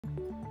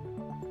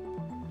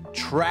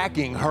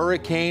Tracking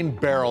Hurricane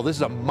Beryl. This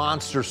is a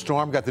monster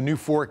storm. Got the new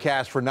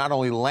forecast for not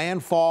only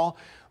landfall,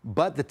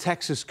 but the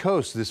Texas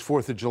coast this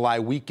 4th of July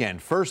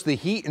weekend. First, the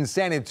heat in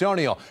San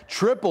Antonio.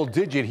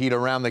 Triple-digit heat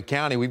around the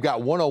county. We've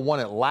got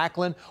 101 at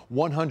Lackland,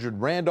 100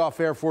 Randolph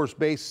Air Force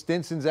Base,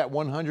 Stinson's at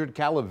 100,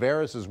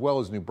 Calaveras, as well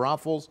as New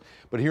Braunfels.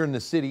 But here in the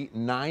city,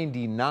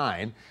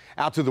 99.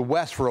 Out to the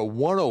west for a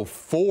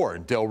 104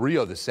 in Del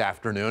Rio this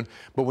afternoon.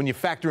 But when you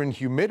factor in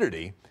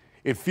humidity,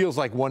 it feels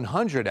like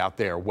 100 out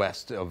there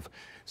west of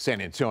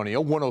San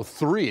Antonio,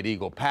 103 at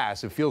Eagle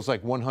Pass. It feels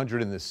like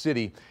 100 in the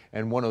city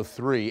and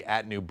 103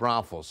 at New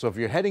Braunfels. So if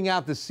you're heading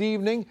out this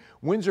evening,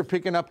 winds are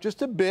picking up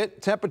just a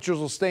bit. Temperatures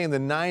will stay in the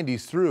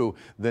 90s through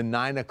the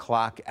 9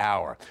 o'clock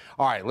hour.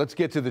 All right, let's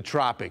get to the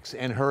tropics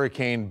and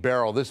Hurricane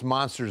Beryl. This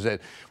monster's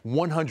at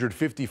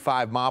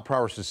 155 mile per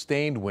hour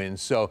sustained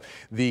winds. So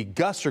the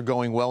gusts are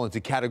going well into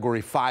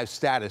Category 5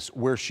 status,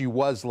 where she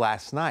was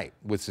last night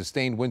with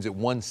sustained winds at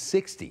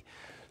 160.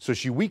 So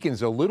she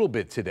weakens a little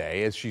bit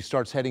today as she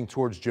starts heading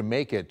towards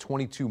Jamaica at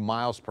 22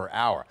 miles per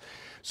hour.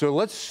 So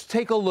let's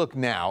take a look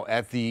now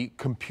at the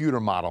computer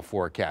model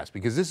forecast,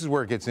 because this is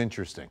where it gets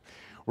interesting.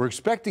 We're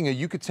expecting a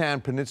Yucatan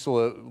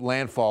Peninsula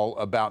landfall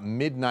about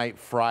midnight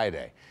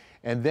Friday,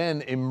 and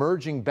then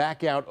emerging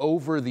back out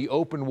over the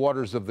open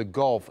waters of the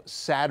Gulf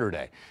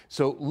Saturday.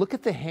 So look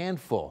at the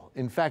handful,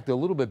 in fact, a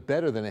little bit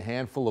better than a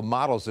handful of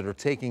models that are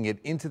taking it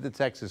into the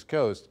Texas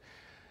coast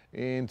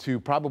into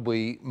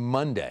probably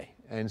Monday.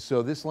 And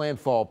so this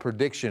landfall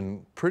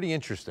prediction, pretty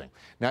interesting.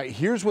 Now,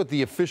 here's what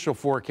the official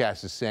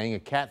forecast is saying. A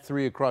Cat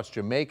 3 across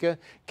Jamaica,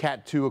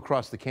 Cat 2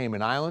 across the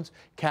Cayman Islands,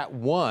 Cat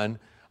 1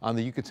 on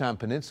the Yucatan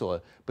Peninsula,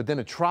 but then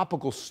a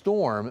tropical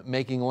storm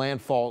making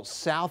landfall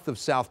south of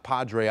South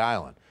Padre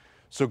Island.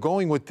 So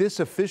going with this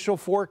official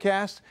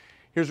forecast,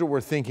 here's what we're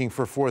thinking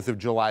for 4th of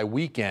July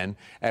weekend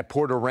at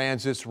Port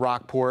Aransas,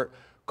 Rockport,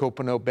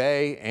 Copano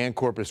Bay, and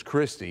Corpus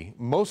Christi.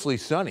 Mostly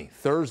sunny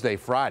Thursday,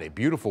 Friday,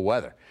 beautiful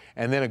weather.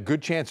 And then a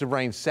good chance of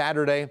rain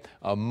Saturday,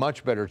 a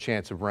much better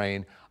chance of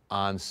rain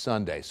on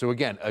Sunday. So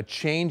again, a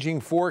changing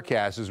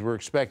forecast as we're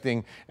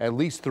expecting at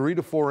least 3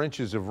 to 4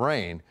 inches of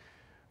rain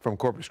from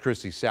Corpus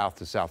Christi south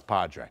to South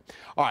Padre.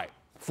 All right,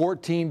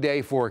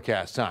 14-day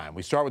forecast time.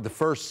 We start with the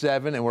first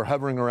 7, and we're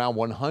hovering around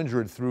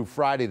 100 through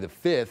Friday the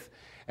 5th.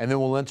 And then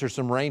we'll enter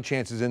some rain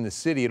chances in the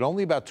city at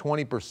only about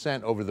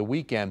 20% over the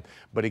weekend,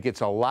 but it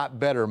gets a lot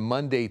better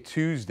Monday,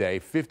 Tuesday,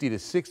 50 to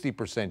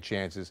 60%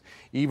 chances,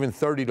 even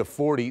 30 to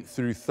 40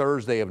 through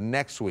Thursday of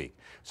next week.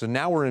 So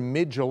now we're in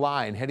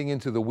mid-July and heading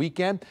into the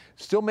weekend.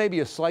 Still maybe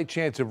a slight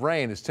chance of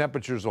rain as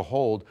temperatures will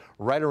hold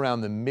right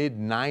around the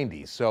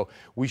mid-90s. So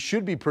we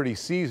should be pretty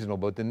seasonal,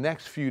 but the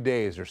next few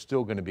days are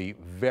still going to be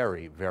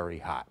very, very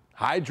hot.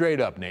 Hydrate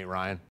up, Nate Ryan.